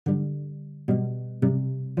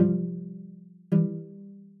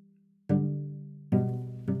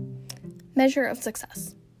Measure of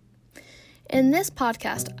success. In this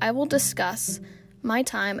podcast, I will discuss my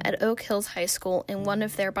time at Oak Hills High School in one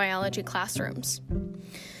of their biology classrooms.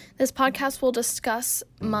 This podcast will discuss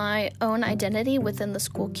my own identity within the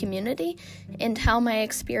school community and how my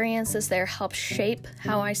experiences there help shape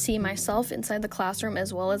how I see myself inside the classroom,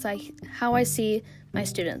 as well as how I see my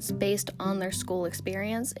students based on their school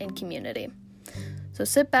experience and community. So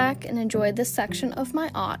sit back and enjoy this section of my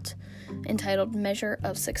aught entitled Measure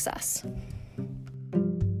of Success.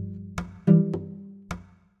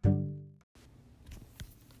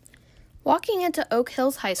 Walking into Oak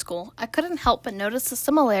Hills High School, I couldn't help but notice the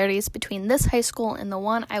similarities between this high school and the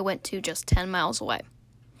one I went to just 10 miles away.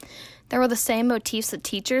 There were the same motifs of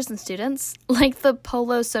teachers and students, like the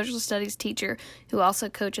polo social studies teacher who also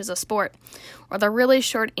coaches a sport, or the really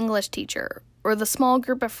short English teacher, or the small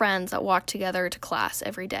group of friends that walk together to class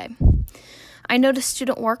every day. I noticed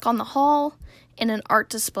student work on the hall and an art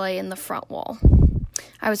display in the front wall.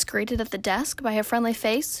 I was greeted at the desk by a friendly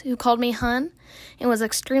face who called me Hun and was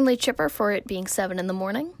extremely chipper for it being 7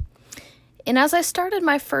 a.m. And as I started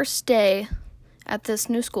my first day at this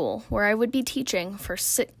new school, where I would be teaching for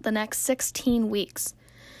the next 16 weeks,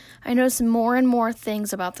 I noticed more and more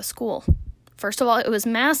things about the school. First of all, it was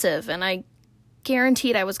massive, and I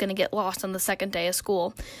guaranteed I was going to get lost on the second day of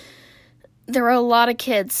school. There were a lot of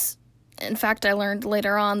kids. In fact, I learned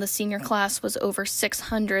later on the senior class was over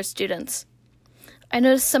 600 students. I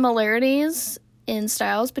noticed similarities in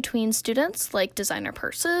styles between students, like designer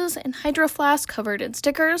purses and hydro flasks covered in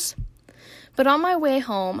stickers. But on my way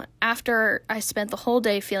home, after I spent the whole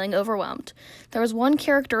day feeling overwhelmed, there was one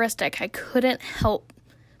characteristic I couldn't help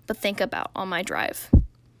but think about on my drive.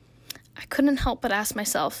 I couldn't help but ask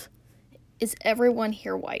myself, is everyone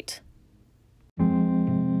here white?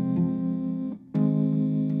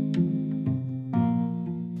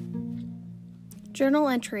 Journal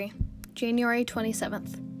entry, January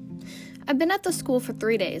 27th. I've been at the school for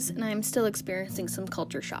 3 days, and I am still experiencing some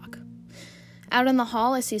culture shock. Out in the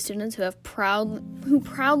hall, I see students who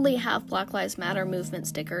proudly have Black Lives Matter movement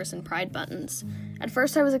stickers and pride buttons. At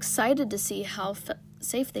first, I was excited to see how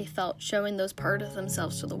safe they felt showing those parts of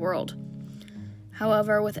themselves to the world.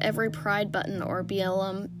 However, with every pride button or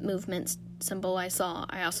BLM movement symbol I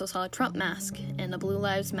also saw a Trump mask and a Blue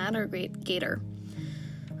Lives Matter gator.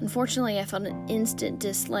 Unfortunately, I felt an instant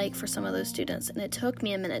dislike for some of those students, and it took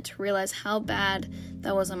me a minute to realize how bad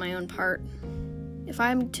that was on my own part. If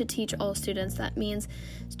I'm to teach all students, that means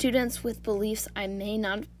students with beliefs I may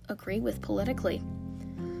not agree with politically.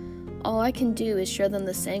 All I can do is show them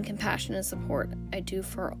the same compassion and support I do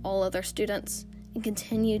for all other students, and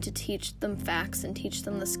continue to teach them facts and teach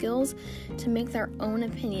them the skills to make their own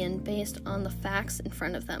opinion based on the facts in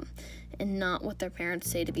front of them, and not what their parents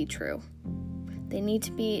say to be true. They need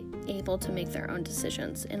to be able to make their own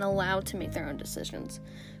decisions and allowed to make their own decisions,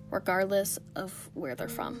 regardless of where they're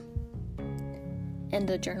from. End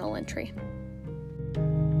of journal entry.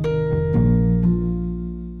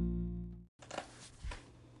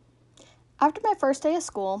 After my first day of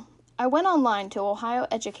school, I went online to Ohio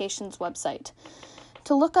Education's website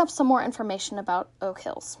to look up some more information about Oak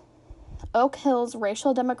Hills. Oak Hills'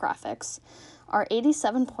 racial demographics are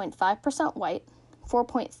 87.5% white,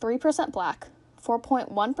 4.3% black,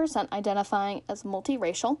 4.1% identifying as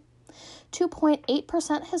multiracial,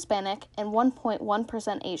 2.8% Hispanic, and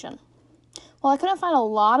 1.1% Asian. While I couldn't find a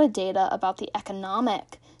lot of data about the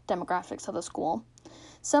economic demographics of the school,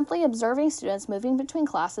 simply observing students moving between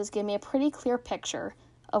classes gave me a pretty clear picture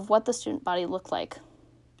of what the student body looked like.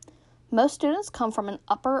 Most students come from an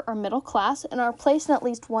upper or middle class and are placed in at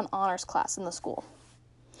least one honors class in the school.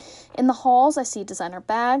 In the halls, I see designer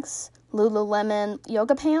bags, Lululemon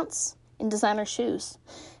yoga pants, and designer shoes.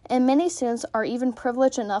 And many students are even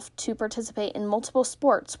privileged enough to participate in multiple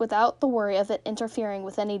sports without the worry of it interfering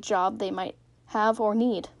with any job they might have or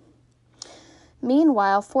need.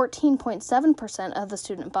 Meanwhile, 14.7% of the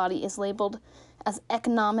student body is labeled as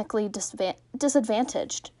economically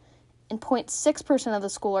disadvantaged, and 0.6% of the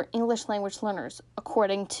school are English language learners,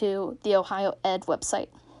 according to the Ohio Ed website.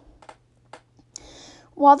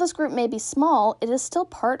 While this group may be small, it is still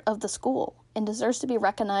part of the school and deserves to be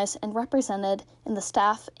recognized and represented in the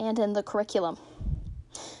staff and in the curriculum.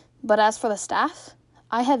 But as for the staff,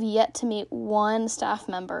 I have yet to meet one staff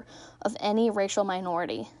member of any racial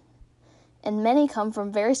minority, and many come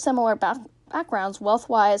from very similar backgrounds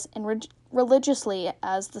wealth-wise and religiously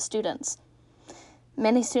as the students.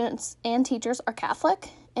 Many students and teachers are Catholic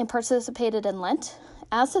and participated in Lent,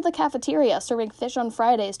 as did the cafeteria serving fish on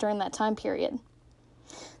Fridays during that time period.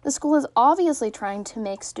 The school is obviously trying to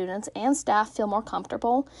make students and staff feel more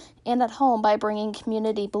comfortable and at home by bringing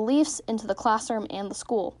community beliefs into the classroom and the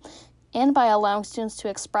school, and by allowing students to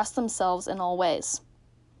express themselves in all ways.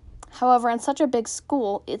 However, in such a big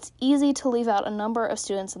school, it's easy to leave out a number of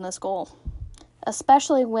students in this goal,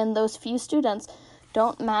 especially when those few students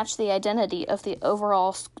don't match the identity of the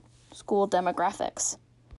overall school demographics.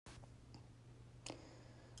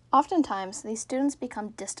 Oftentimes, these students become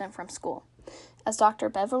distant from school, as Dr.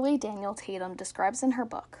 Beverly Daniel Tatum describes in her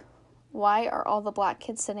book, Why Are All the Black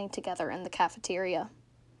Kids Sitting Together in the Cafeteria?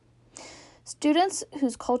 Students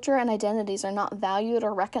whose culture and identities are not valued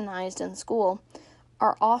or recognized in school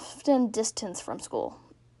are often distanced from school,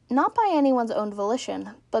 not by anyone's own volition,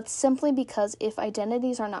 but simply because if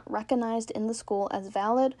identities are not recognized in the school as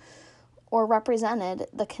valid or represented,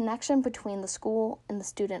 the connection between the school and the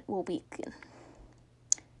student will weaken.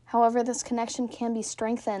 However, this connection can be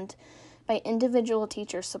strengthened by individual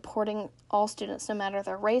teachers supporting all students, no matter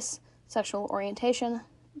their race, sexual orientation,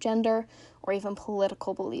 gender, or even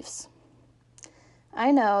political beliefs.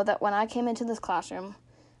 I know that when I came into this classroom,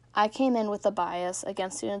 I came in with a bias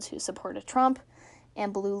against students who supported Trump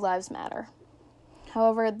and Blue Lives Matter.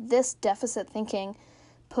 However, this deficit thinking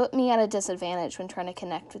put me at a disadvantage when trying to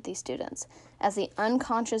connect with these students, as the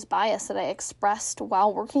unconscious bias that I expressed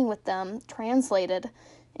while working with them translated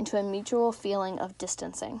into a mutual feeling of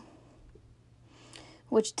distancing,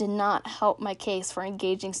 which did not help my case for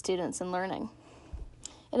engaging students in learning.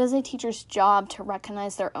 It is a teacher's job to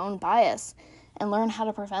recognize their own bias and learn how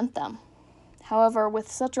to prevent them. However, with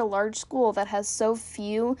such a large school that has so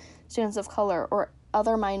few students of color or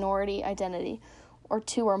other minority identity, or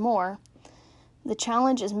two or more, the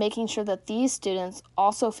challenge is making sure that these students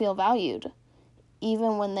also feel valued,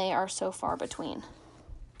 even when they are so far between.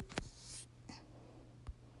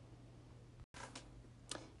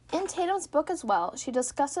 In Tatum's book as well, she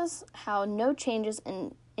discusses how no changes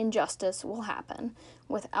in injustice will happen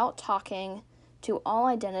without talking to all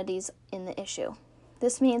identities in the issue.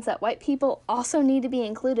 This means that white people also need to be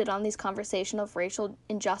included on these conversations of racial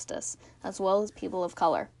injustice, as well as people of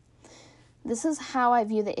color. This is how I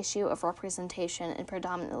view the issue of representation in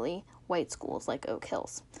predominantly white schools like Oak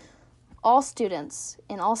Hills. All students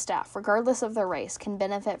and all staff, regardless of their race, can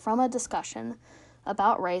benefit from a discussion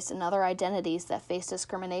about race and other identities that face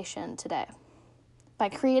discrimination today. By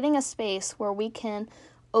creating a space where we can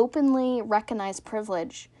openly recognize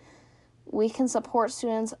privilege, we can support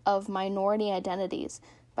students of minority identities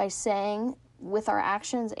by saying with our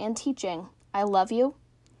actions and teaching, I love you,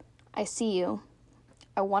 I see you,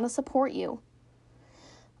 I want to support you,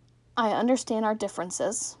 I understand our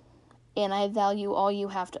differences, and I value all you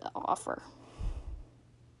have to offer.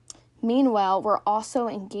 Meanwhile, we're also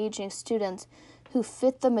engaging students who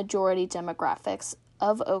fit the majority demographics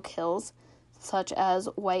of Oak Hills, such as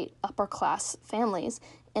white upper-class families,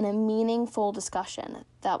 in a meaningful discussion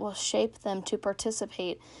that will shape them to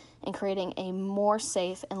participate in creating a more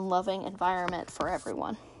safe and loving environment for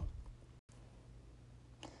everyone.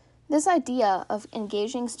 This idea of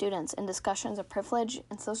engaging students in discussions of privilege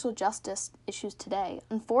and social justice issues today,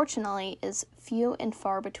 unfortunately, is few and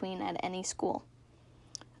far between at any school.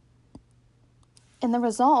 And the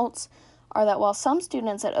results are that while some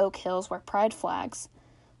students at Oak Hills wear pride flags,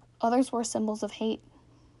 others wear symbols of hate.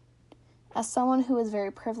 As someone who is very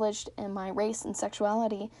privileged in my race and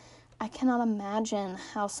sexuality, I cannot imagine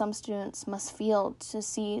how some students must feel to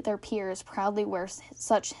see their peers proudly wear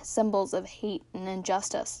such symbols of hate and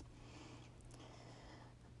injustice.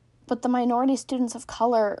 But the minority students of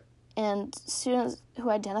color and students who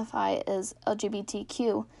identify as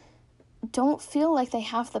LGBTQ don't feel like they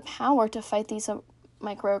have the power to fight these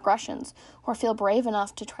microaggressions or feel brave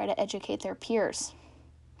enough to try to educate their peers,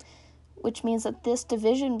 which means that this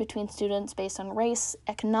division between students based on race,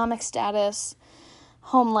 economic status,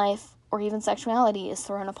 home life, or even sexuality is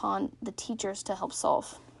thrown upon the teachers to help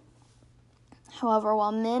solve. However,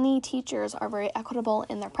 while many teachers are very equitable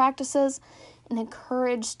in their practices and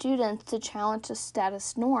encourage students to challenge the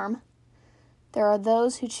status norm, there are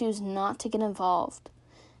those who choose not to get involved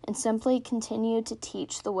and simply continue to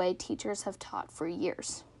teach the way teachers have taught for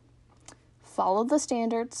years. Follow the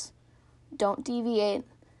standards, don't deviate,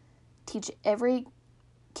 teach every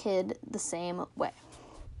kid the same way.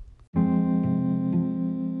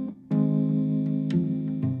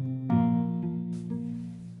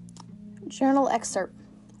 Journal excerpt,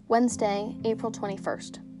 Wednesday, April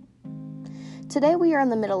 21st. Today we are in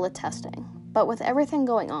the middle of testing, but with everything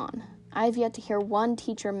going on, I have yet to hear one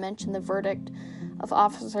teacher mention the verdict of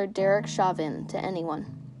Officer Derek Chauvin to anyone.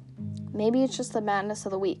 Maybe it's just the madness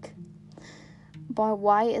of the week. But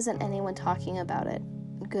why isn't anyone talking about it,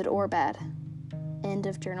 good or bad? End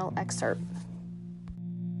of journal excerpt.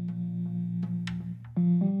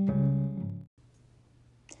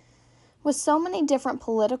 With so many different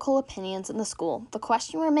political opinions in the school, the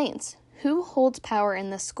question remains, who holds power in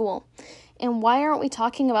this school? And why aren't we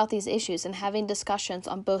talking about these issues and having discussions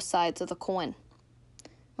on both sides of the coin?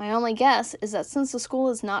 My only guess is that since the school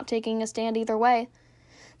is not taking a stand either way,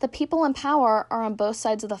 the people in power are on both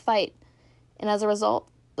sides of the fight, and as a result,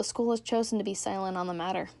 the school has chosen to be silent on the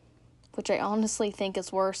matter, which I honestly think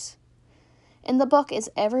is worse. In the book Is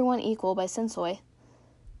Everyone Equal by Sensoi,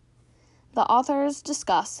 the authors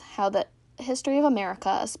discuss how the history of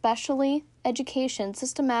America, especially education,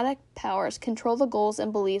 systematic powers control the goals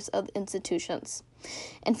and beliefs of institutions.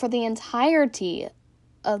 And for the entirety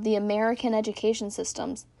of the American education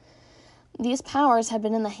systems, these powers have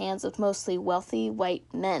been in the hands of mostly wealthy white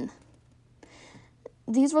men.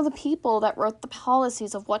 These were the people that wrote the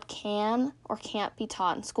policies of what can or can't be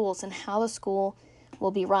taught in schools and how the school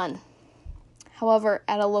will be run. However,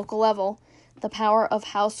 at a local level, the power of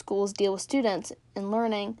how schools deal with students and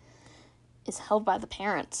learning is held by the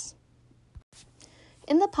parents.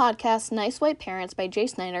 In the podcast Nice White Parents by Jay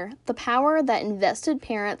Snyder, the power that invested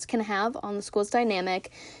parents can have on the school's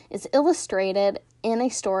dynamic is illustrated in a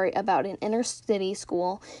story about an inner-city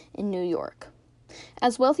school in New York.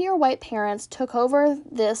 As wealthier white parents took over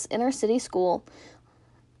this inner-city school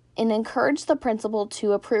and encouraged the principal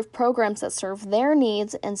to approve programs that serve their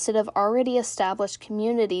needs instead of already established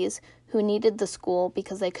communities who needed the school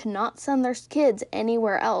because they could not send their kids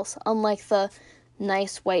anywhere else, unlike the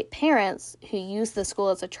nice white parents who used the school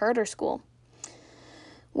as a charter school.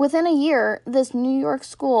 Within a year, this New York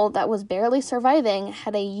school that was barely surviving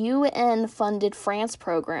had a UN-funded France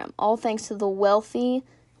program, all thanks to the wealthy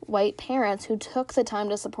white parents who took the time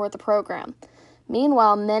to support the program.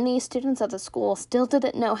 Meanwhile, many students at the school still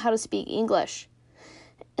didn't know how to speak English,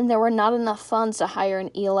 and there were not enough funds to hire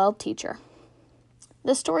an ELL teacher.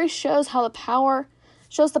 This story shows the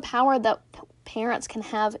power that parents can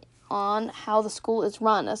have on how the school is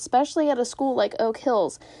run, especially at a school like Oak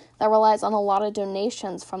Hills that relies on a lot of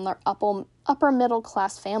donations from their upper middle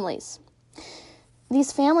class families.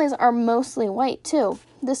 These families are mostly white too.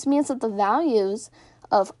 This means that the values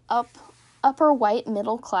of upper white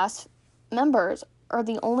middle class members are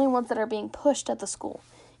the only ones that are being pushed at the school,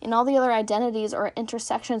 and all the other identities or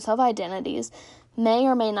intersections of identities may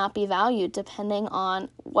or may not be valued depending on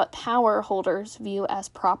what power holders view as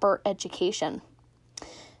proper education.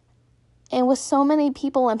 And with so many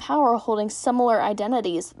people in power holding similar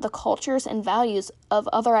identities, the cultures and values of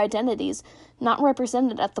other identities not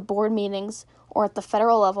represented at the board meetings or at the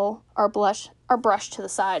federal level are brushed to the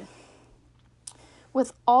side.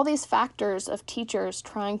 With all these factors of teachers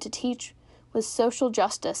trying to teach with social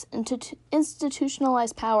justice,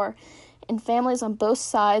 institutionalized power, and families on both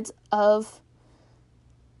sides of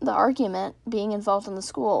the argument being involved in the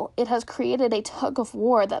school, it has created a tug of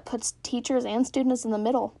war that puts teachers and students in the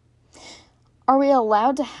middle. Are we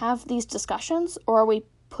allowed to have these discussions, or are we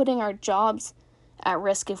putting our jobs at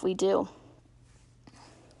risk if we do?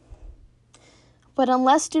 But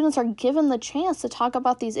unless students are given the chance to talk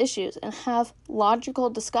about these issues and have logical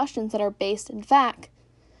discussions that are based in fact,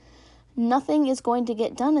 nothing is going to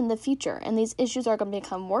get done in the future, and these issues are going to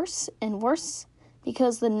become worse and worse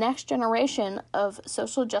because the next generation of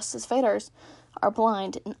social justice fighters are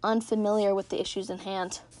blind and unfamiliar with the issues in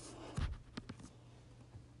hand.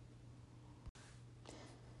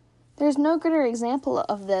 There's no greater example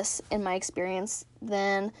of this, in my experience,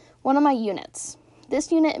 than one of my units.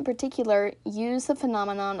 This unit in particular used the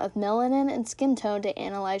phenomenon of melanin and skin tone to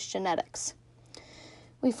analyze genetics.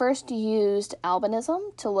 We first used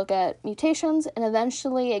albinism to look at mutations and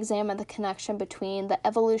eventually examine the connection between the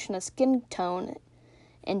evolution of skin tone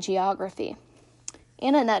and geography.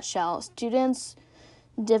 In a nutshell, students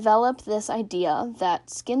developed this idea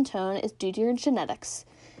that skin tone is due to your genetics,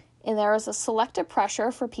 and there was a selective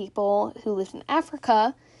pressure for people who lived in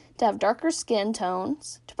Africa to have darker skin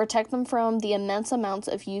tones to protect them from the immense amounts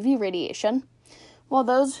of UV radiation, while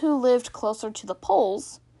those who lived closer to the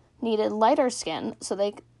poles needed lighter skin so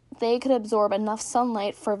they could absorb enough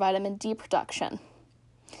sunlight for vitamin D production.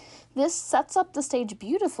 This sets up the stage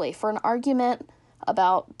beautifully for an argument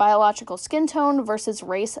about biological skin tone versus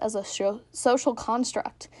race as a social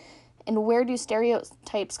construct, and where do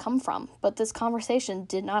stereotypes come from? But this conversation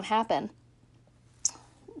did not happen.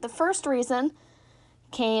 The first reason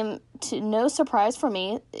came to no surprise for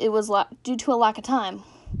me. It was due to a lack of time.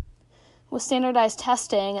 With standardized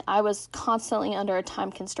testing, I was constantly under a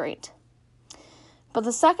time constraint. But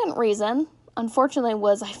the second reason, unfortunately,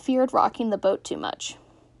 was I feared rocking the boat too much.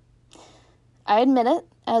 I admit it,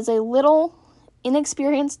 as a little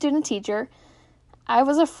inexperienced student teacher, I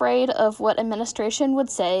was afraid of what administration would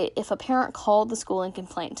say if a parent called the school and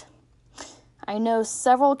complained. I know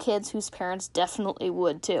several kids whose parents definitely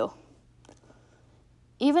would too.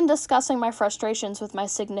 Even discussing my frustrations with my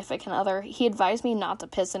significant other, he advised me not to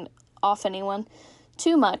piss off anyone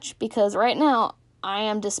too much because right now I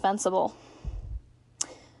am dispensable.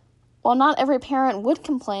 While not every parent would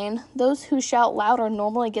complain, those who shout louder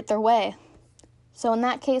normally get their way. So in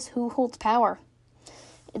that case, who holds power?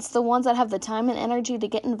 It's the ones that have the time and energy to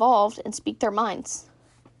get involved and speak their minds.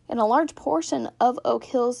 And a large portion of Oak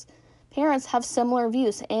Hill's parents have similar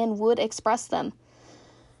views and would express them.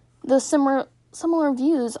 The similar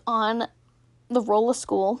views on the role of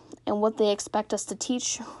school and what they expect us to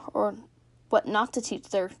teach or what not to teach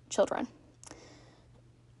their children.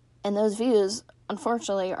 And those views,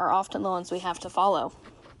 unfortunately, are often the ones we have to follow.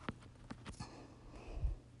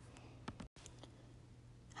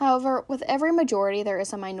 However, with every majority, there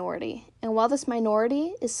is a minority. And while this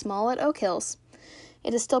minority is small at Oak Hills,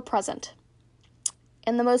 it is still present.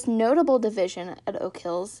 And the most notable division at Oak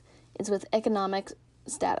Hills is with economic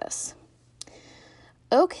status.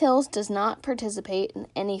 Oak Hills does not participate in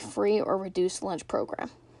any free or reduced lunch program.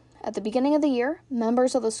 At the beginning of the year,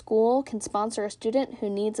 members of the school can sponsor a student who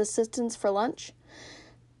needs assistance for lunch.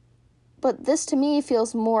 But this to me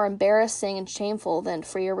feels more embarrassing and shameful than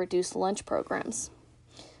free or reduced lunch programs.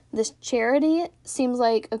 This charity seems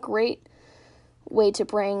like a great way to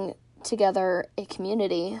bring together a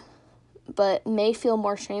community, but may feel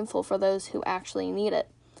more shameful for those who actually need it.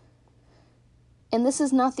 And this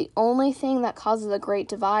is not the only thing that causes a great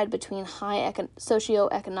divide between high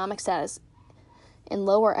socioeconomic status and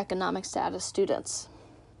lower economic status students.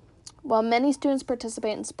 While many students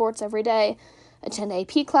participate in sports every day, attend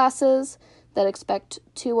AP classes that expect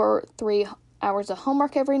 2 or 3 hours of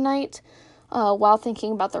homework every night while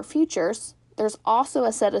thinking about their futures, there's also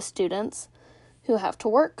a set of students who have to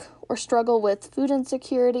work or struggle with food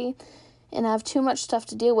insecurity and have too much stuff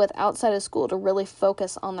to deal with outside of school to really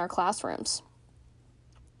focus on their classrooms.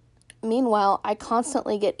 Meanwhile, I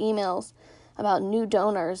constantly get emails about new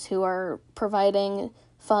donors who are providing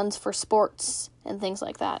funds for sports and things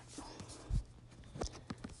like that.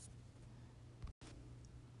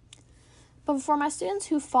 But for my students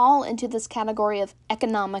who fall into this category of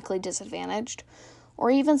economically disadvantaged, or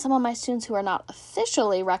even some of my students who are not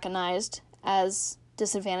officially recognized as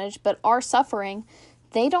disadvantaged but are suffering,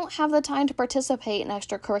 they don't have the time to participate in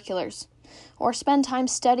extracurriculars or spend time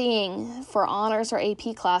studying for honors or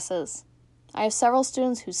AP classes. I have several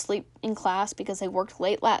students who sleep in class because they worked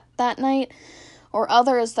late that night, or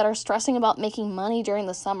others that are stressing about making money during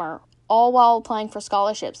the summer, all while applying for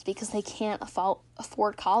scholarships because they can't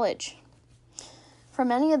afford college. For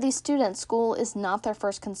many of these students, school is not their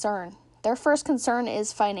first concern. Their first concern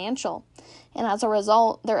is financial, and as a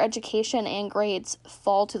result, their education and grades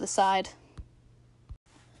fall to the side.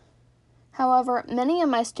 However, many of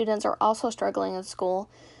my students are also struggling in school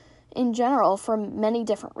in general for many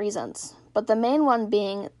different reasons, but the main one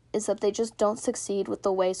being is that they just don't succeed with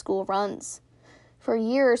the way school runs. For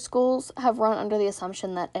years, schools have run under the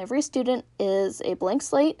assumption that every student is a blank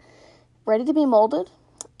slate, ready to be molded,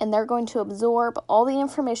 and they're going to absorb all the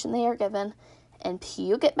information they are given and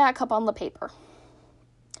puke it back up on the paper.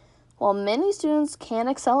 While many students can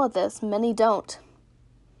excel at this, many don't.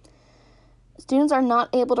 Students are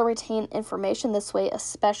not able to retain information this way,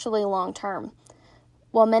 especially long term.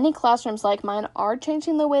 While many classrooms like mine are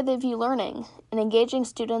changing the way they view learning and engaging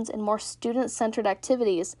students in more student-centered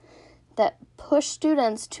activities that push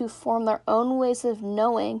students to form their own ways of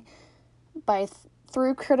knowing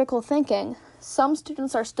through critical thinking, some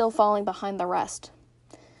students are still falling behind the rest.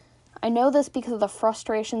 I know this because of the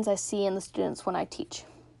frustrations I see in the students when I teach.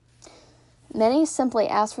 Many simply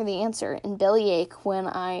ask for the answer and bellyache when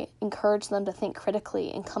I encourage them to think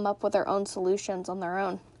critically and come up with their own solutions on their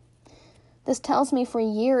own. This tells me for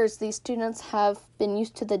years these students have been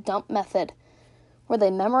used to the dump method, where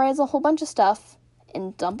they memorize a whole bunch of stuff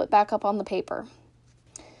and dump it back up on the paper.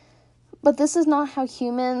 But this is not how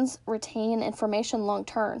humans retain information long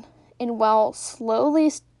term. And while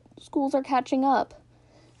slowly schools are catching up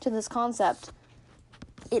to this concept,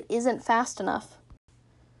 it isn't fast enough.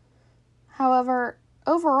 However,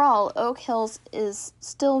 overall, Oak Hills is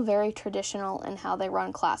still very traditional in how they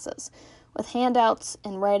run classes, with handouts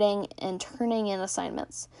and writing and turning in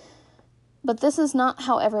assignments. But this is not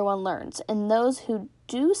how everyone learns, and those who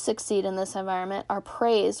do succeed in this environment are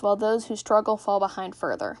praised, while those who struggle fall behind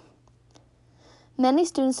further. Many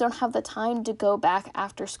students don't have the time to go back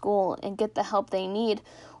after school and get the help they need,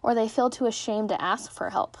 or they feel too ashamed to ask for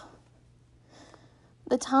help.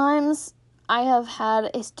 The times I have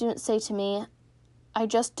had a student say to me, "I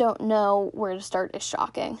just don't know where to start," is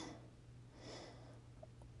shocking.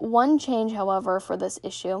 One change, however, for this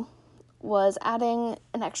issue was adding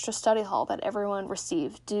an extra study hall that everyone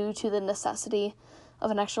received due to the necessity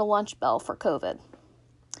of an extra lunch bell for COVID.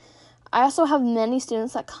 I also have many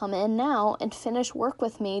students that come in now and finish work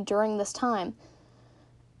with me during this time.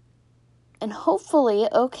 And hopefully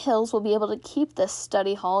Oak Hills will be able to keep this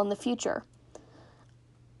study hall in the future.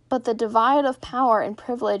 But the divide of power and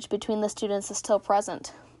privilege between the students is still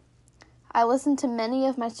present. I listen to many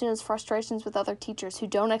of my students' frustrations with other teachers who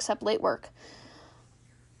don't accept late work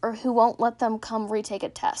or who won't let them come retake a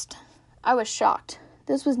test. I was shocked.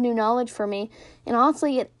 This was new knowledge for me, and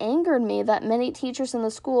honestly, it angered me that many teachers in the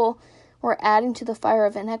school were adding to the fire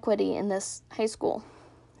of inequity in this high school.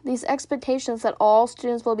 These expectations that all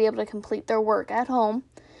students will be able to complete their work at home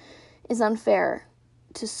is unfair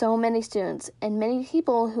to so many students, and many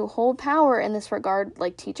people who hold power in this regard,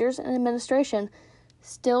 like teachers and administration,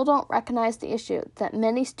 still don't recognize the issue that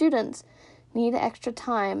many students need extra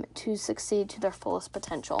time to succeed to their fullest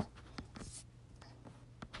potential.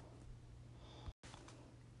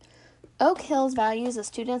 Oak Hills values a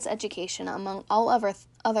student's education among all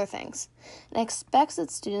other things, and expects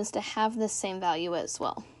its students to have this same value as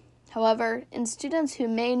well. However, in students who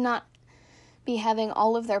may not be having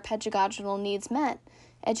all of their pedagogical needs met,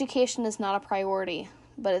 education is not a priority,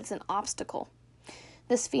 but it's an obstacle.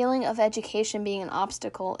 This feeling of education being an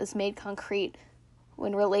obstacle is made concrete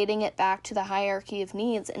when relating it back to the hierarchy of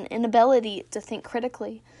needs and inability to think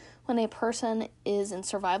critically when a person is in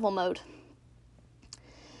survival mode.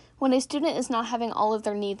 When a student is not having all of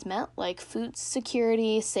their needs met, like food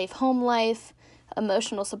security, safe home life,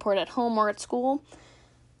 emotional support at home or at school,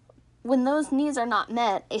 when those needs are not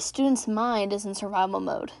met, a student's mind is in survival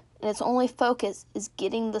mode, and its only focus is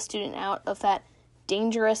getting the student out of that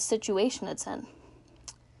dangerous situation it's in.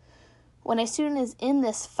 When a student is in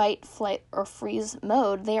this fight, flight, or freeze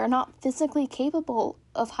mode, they are not physically capable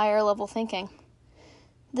of higher level thinking.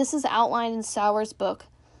 This is outlined in Sauer's book,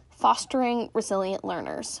 Fostering Resilient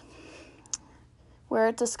Learners, where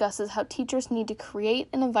it discusses how teachers need to create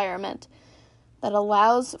an environment that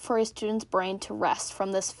allows for a student's brain to rest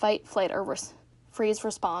from this fight, flight, or freeze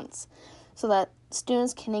response so that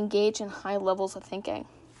students can engage in high levels of thinking.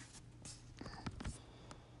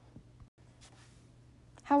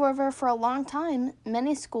 However, for a long time,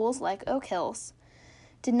 many schools like Oak Hills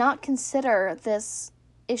did not consider this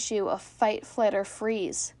issue of fight, flight, or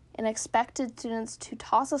freeze and expected students to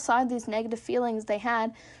toss aside these negative feelings they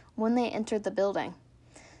had when they entered the building.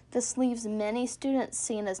 This leaves many students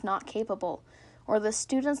seen as not capable, or the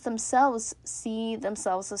students themselves see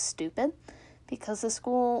themselves as stupid because the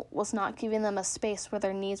school was not giving them a space where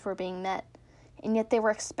their needs were being met, and yet they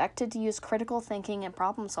were expected to use critical thinking and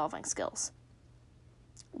problem-solving skills.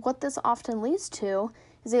 What this often leads to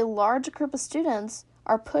is a large group of students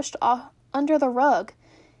are pushed off under the rug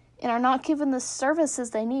and are not given the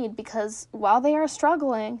services they need because while they are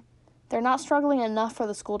struggling, they're not struggling enough for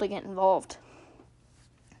the school to get involved.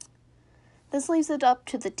 This leaves it up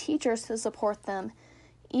to the teachers to support them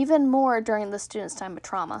even more during the student's time of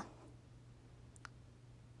trauma.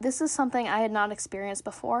 This is something I had not experienced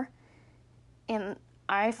before, and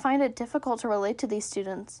I find it difficult to relate to these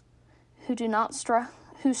students who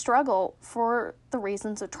who struggle for the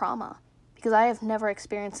reasons of trauma, because I have never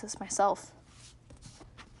experienced this myself.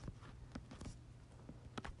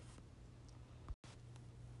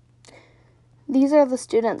 These are the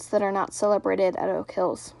students that are not celebrated at Oak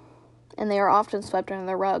Hills, and they are often swept under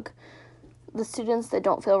the rug. The students that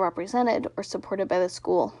don't feel represented or supported by the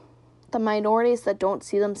school. The minorities that don't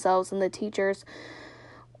see themselves in the teachers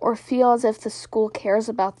or feel as if the school cares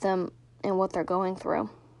about them and what they're going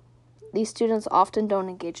through. These students often don't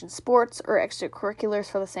engage in sports or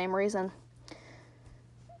extracurriculars for the same reason.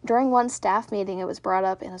 During one staff meeting, it was brought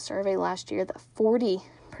up in a survey last year that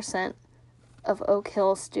 40% of Oak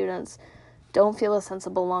Hill students don't feel a sense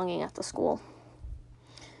of belonging at the school.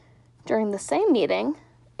 During the same meeting,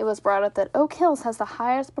 it was brought up that Oak Hills has the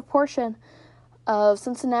highest proportion of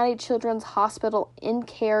Cincinnati Children's Hospital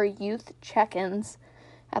in-care youth check-ins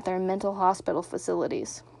at their mental hospital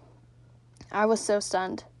facilities. I was so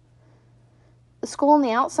stunned. The school on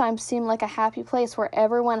the outside seemed like a happy place where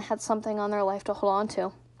everyone had something on their life to hold on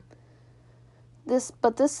to.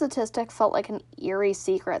 But this statistic felt like an eerie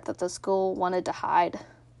secret that the school wanted to hide.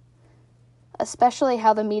 Especially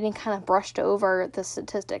how the meeting kind of brushed over the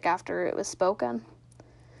statistic after it was spoken.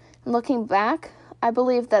 And looking back, I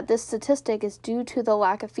believe that this statistic is due to the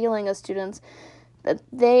lack of feeling of students that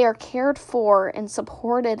they are cared for and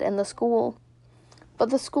supported in the school. But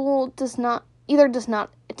the school does not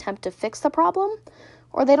attempt to fix the problem,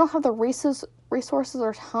 or they don't have the resources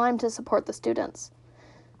or time to support the students.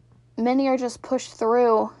 Many are just pushed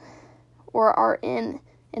through or are in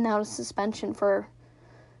and now to suspension for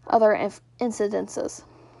other incidences.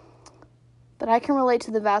 But I can relate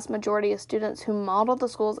to the vast majority of students who model the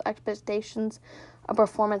school's expectations of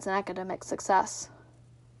performance and academic success.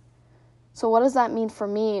 So what does that mean for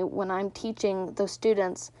me when I'm teaching those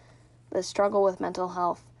students that struggle with mental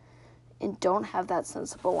health and don't have that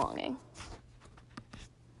sense of belonging?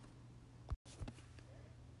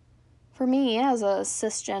 For me, as a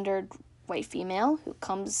cisgendered white female who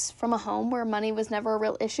comes from a home where money was never a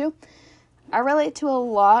real issue, I relate to a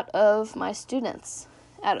lot of my students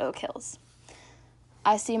at Oak Hills.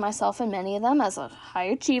 I see myself in many of them as a high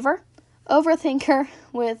achiever, overthinker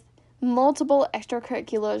with multiple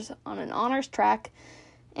extracurriculars on an honors track,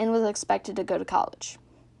 and was expected to go to college.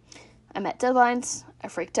 I met deadlines, I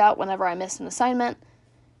freaked out whenever I missed an assignment,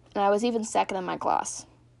 and I was even second in my class.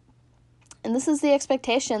 And this is the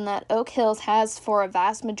expectation that Oak Hills has for a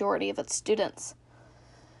vast majority of its students.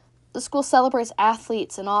 The school celebrates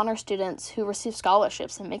athletes and honor students who receive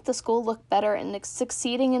scholarships and make the school look better and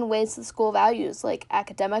succeeding in ways the school values, like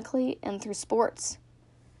academically and through sports.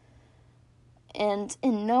 And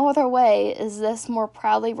in no other way is this more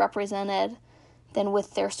proudly represented than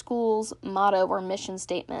with their school's motto or mission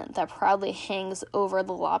statement that proudly hangs over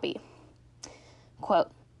the lobby. Quote,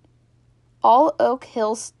 "All Oak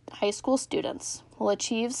Hills high school students will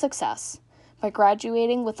achieve success by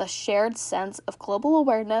graduating with a shared sense of global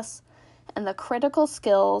awareness and the critical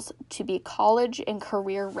skills to be college and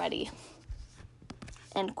career ready."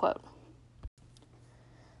 End quote.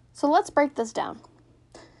 So let's break this down.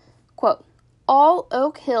 Quote, "All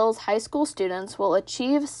Oak Hills high school students will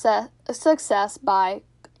achieve success by,"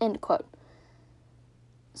 end quote.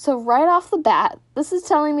 So right off the bat, this is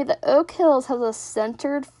telling me that Oak Hills has a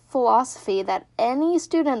centered philosophy that any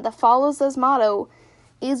student that follows this motto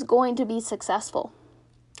is going to be successful.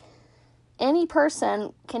 Any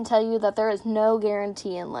person can tell you that there is no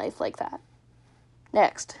guarantee in life like that.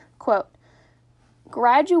 Next, quote,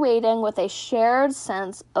 "Graduating with a shared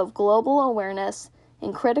sense of global awareness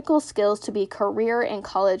and critical skills to be career and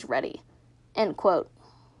college ready." End quote.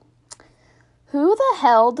 Who the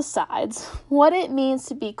hell decides what it means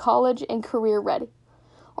to be college and career ready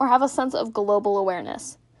or have a sense of global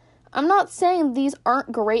awareness? I'm not saying these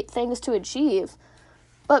aren't great things to achieve,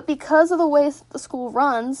 but because of the way the school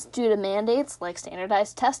runs, due to mandates like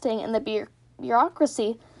standardized testing and the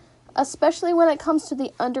bureaucracy, especially when it comes to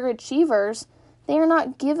the underachievers, they are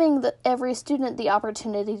not giving every student the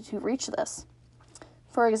opportunity to reach this.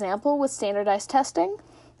 For example, with standardized testing,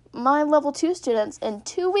 my level 2 students in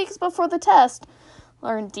 2 weeks before the test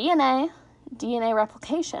learned DNA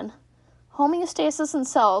replication, homeostasis in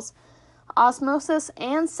cells, osmosis,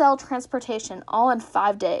 and cell transportation all in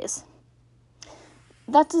 5 days.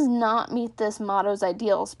 That does not meet this motto's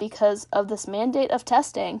ideals because of this mandate of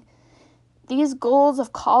testing. These goals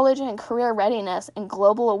of college and career readiness and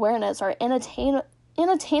global awareness are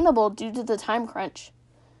unattainable due to the time crunch.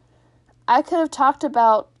 I could have talked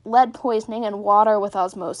about lead poisoning and water with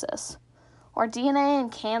osmosis, or DNA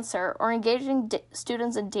and cancer, or engaging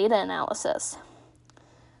students in data analysis.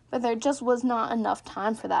 But there just was not enough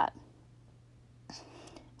time for that.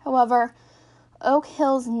 However, Oak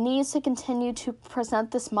Hills needs to continue to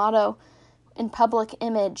present this motto in public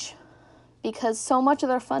image because so much of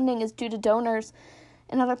their funding is due to donors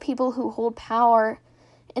and other people who hold power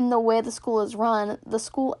in the way the school is run. The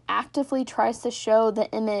school actively tries to show the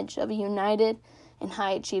image of a united and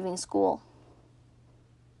high-achieving school.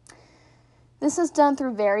 This is done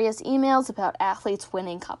through various emails about athletes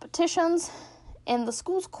winning competitions and the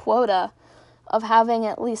school's quota of having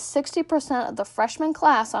at least 60% of the freshman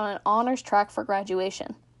class on an honors track for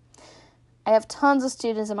graduation. I have tons of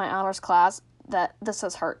students in my honors class that this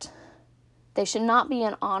has hurt. They should not be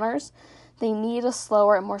in honors. They need a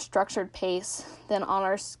slower and more structured pace than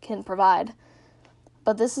honors can provide.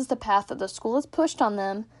 But this is the path that the school has pushed on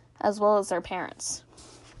them, as well as their parents.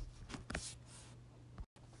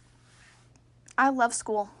 I love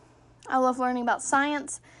school. I love learning about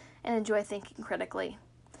science and enjoy thinking critically.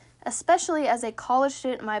 Especially as a college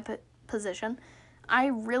student in my position, I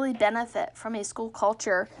really benefit from a school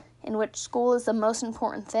culture in which school is the most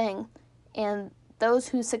important thing, and those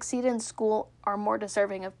who succeed in school are more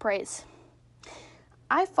deserving of praise.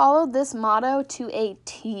 I followed this motto to a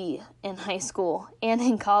T in high school and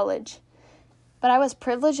in college, but I was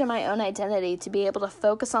privileged in my own identity to be able to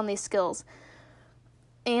focus on these skills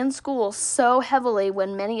and school so heavily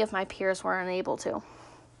when many of my peers were unable to.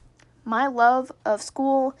 My love of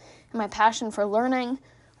school and my passion for learning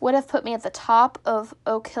would have put me at the top of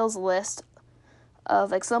Oak Hill's list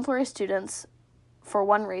of exemplary students for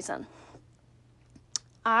one reason.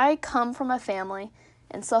 I come from a family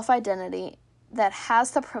and self-identity that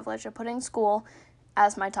has the privilege of putting school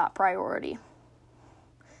as my top priority.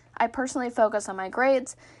 I personally focus on my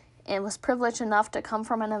grades and was privileged enough to come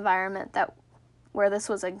from an environment where this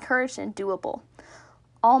was encouraged and doable.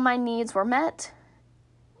 All my needs were met,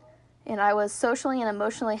 and I was socially and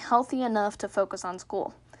emotionally healthy enough to focus on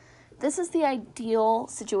school. This is the ideal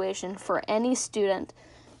situation for any student,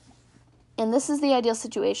 and this is the ideal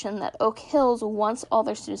situation that Oak Hills wants all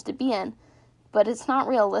their students to be in, but it's not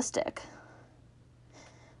realistic.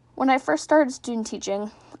 When I first started student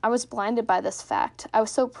teaching, I was blinded by this fact. I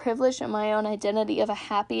was so privileged in my own identity of a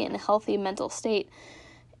happy and healthy mental state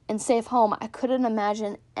and safe home, I couldn't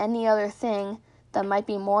imagine any other thing that might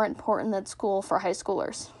be more important than school for high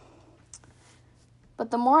schoolers.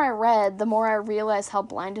 But the more I read, the more I realized how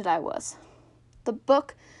blinded I was. The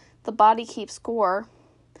book, The Body Keeps Score,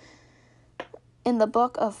 in the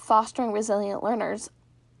book of Fostering Resilient Learners,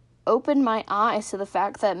 opened my eyes to the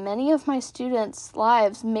fact that many of my students'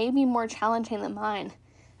 lives may be more challenging than mine.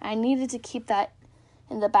 I needed to keep that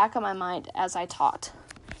in the back of my mind as I taught.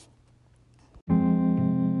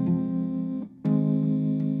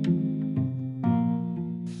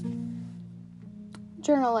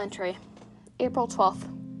 Journal entry, April 12th.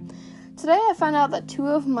 Today I found out that 2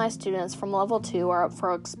 of my students from level 2 are up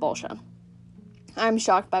for expulsion. I'm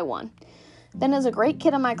shocked by one. Ben is a great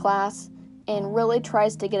kid in my class and really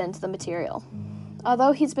tries to get into the material.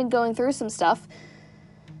 Although he's been going through some stuff,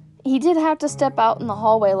 he did have to step out in the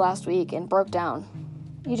hallway last week and broke down.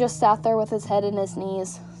 He just sat there with his head in his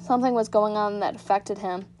knees. Something was going on that affected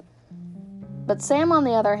him. But Sam, on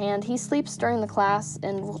the other hand, he sleeps during the class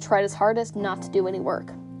and will try his hardest not to do any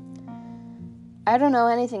work. I don't know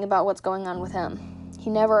anything about what's going on with him. He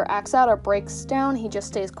never acts out or breaks down, he just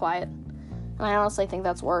stays quiet. And I honestly think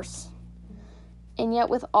that's worse. And yet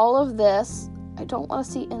with all of this, I don't want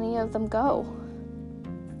to see any of them go.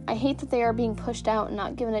 I hate that they are being pushed out and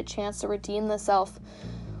not given a chance to redeem themselves,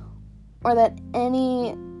 or that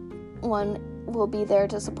anyone will be there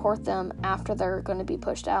to support them after they're going to be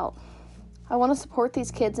pushed out. I want to support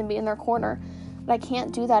these kids and be in their corner, but I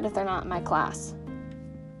can't do that if they're not in my class.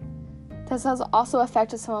 This has also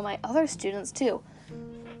affected some of my other students too.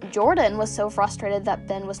 Jordan was so frustrated that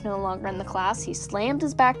Ben was no longer in the class, he slammed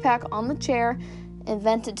his backpack on the chair and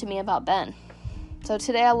vented to me about Ben. So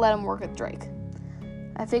today I let him work with Drake.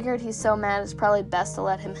 I figured he's so mad it's probably best to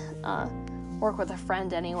let him work with a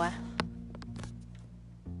friend anyway.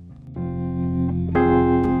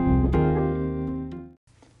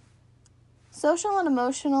 Social and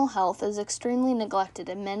emotional health is extremely neglected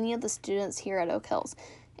in many of the students here at Oak Hills,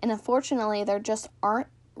 and unfortunately there just aren't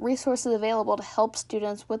resources available to help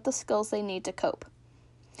students with the skills they need to cope.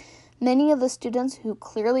 Many of the students who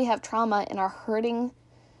clearly have trauma and are hurting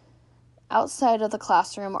outside of the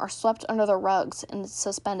classroom are swept under the rugs and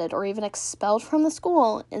suspended or even expelled from the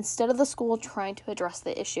school instead of the school trying to address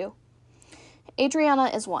the issue. Adriana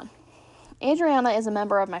is one. Adriana is a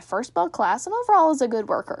member of my first bell class and overall is a good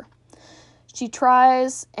worker. She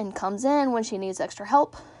tries and comes in when she needs extra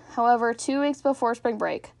help. However, 2 weeks before spring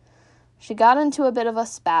break, she got into a bit of a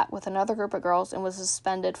spat with another group of girls and was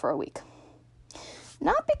suspended for a week.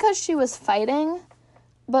 Not because she was fighting,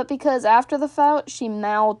 but because after the fight, she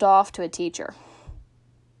mouthed off to a teacher.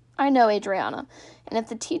 I know Adriana, and if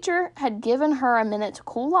the teacher had given her a minute to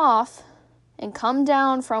cool off and come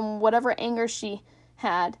down from whatever anger she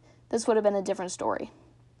had, this would have been a different story.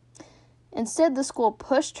 Instead, the school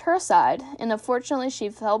pushed her aside, and unfortunately, she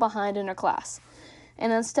fell behind in her class.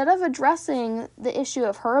 And instead of addressing the issue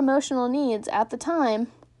of her emotional needs at the time,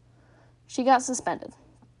 she got suspended.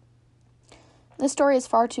 This story is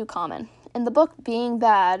far too common. In the book Being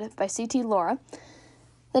Bad by C.T. Laura,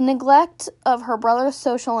 the neglect of her brother's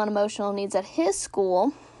social and emotional needs at his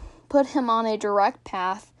school put him on a direct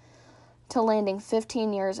path to landing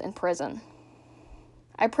 15 years in prison.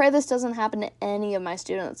 I pray this doesn't happen to any of my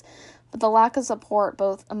students, but the lack of support,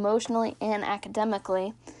 both emotionally and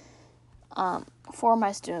academically, for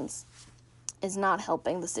my students is not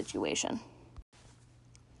helping the situation.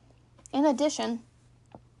 In addition,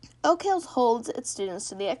 Oak Hills holds its students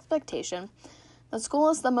to the expectation that school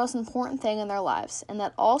is the most important thing in their lives and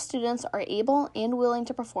that all students are able and willing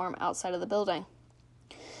to perform outside of the building.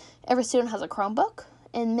 Every student has a Chromebook,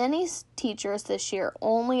 and many teachers this year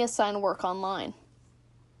only assign work online.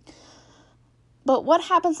 But what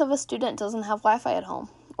happens if a student doesn't have Wi-Fi at home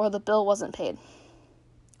or the bill wasn't paid?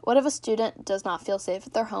 What if a student does not feel safe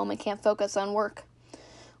at their home and can't focus on work?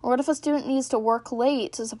 Or what if a student needs to work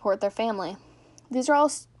late to support their family? These are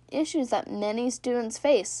all issues that many students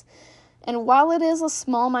face. And while it is a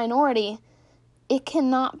small minority, it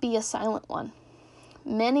cannot be a silent one.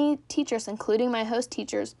 Many teachers, including my host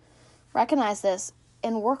teachers, recognize this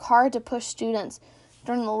and work hard to push students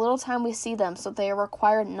during the little time we see them so they are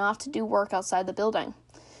required not to do work outside the building.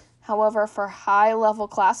 However, for high-level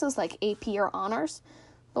classes like AP or honors,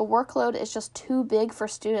 the workload is just too big for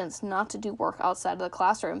students not to do work outside of the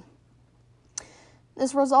classroom.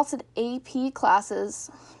 This results in AP classes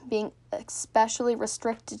being especially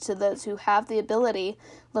restricted to those who have the ability,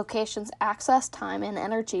 locations, access, time, and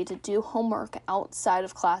energy to do homework outside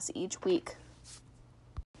of class each week.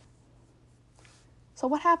 So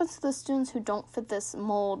what happens to the students who don't fit this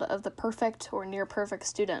mold of the perfect or near perfect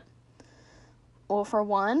student? Well, for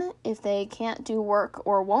one, if they can't do work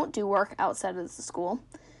or won't do work outside of the school,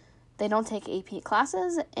 they don't take AP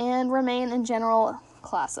classes and remain in general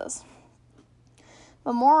classes.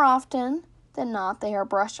 But more often than not, they are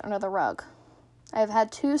brushed under the rug. I have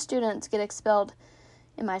had 2 students get expelled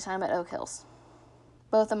in my time at Oak Hills,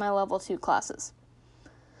 both in my level 2 classes.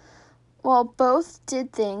 While both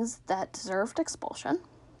did things that deserved expulsion,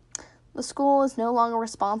 the school is no longer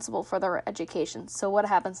responsible for their education. So what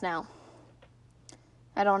happens now?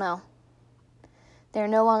 I don't know. They're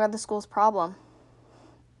no longer the school's problem.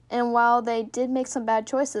 And while they did make some bad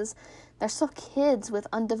choices, they're still kids with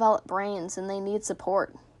undeveloped brains and they need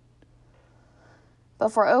support. But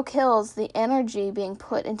for Oak Hills, the energy being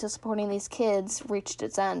put into supporting these kids reached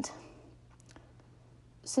its end.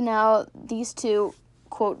 So now these 2,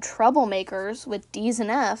 quote, troublemakers with D's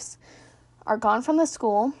and F's are gone from the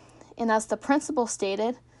school, and as the principal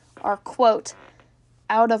stated, are, quote,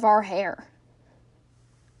 out of our hair.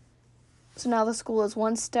 So now the school is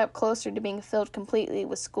one step closer to being filled completely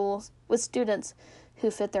with students who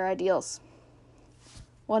fit their ideals.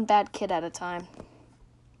 One bad kid at a time.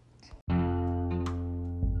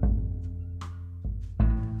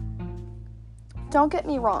 Don't get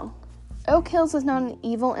me wrong. Oak Hills is not an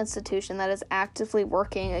evil institution that is actively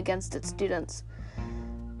working against its students.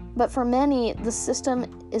 But for many, the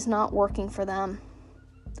system is not working for them.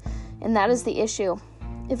 And that is the issue.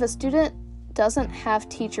 If a student doesn't have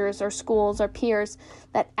teachers or schools or peers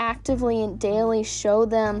that actively and daily show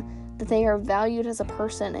them that they are valued as a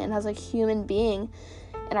person and as a human being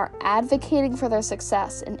and are advocating for their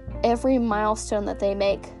success in every milestone that they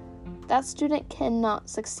make, that student cannot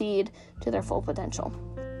succeed to their full potential.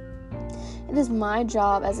 It is my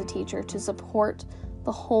job as a teacher to support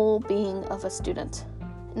the whole being of a student.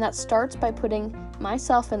 And that starts by putting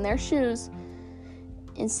myself in their shoes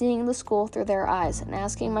and seeing the school through their eyes and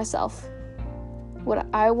asking myself, would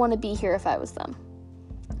I want to be here if I was them?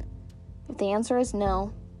 If the answer is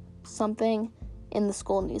no, something in the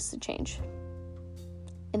school needs to change.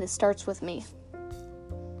 And it starts with me.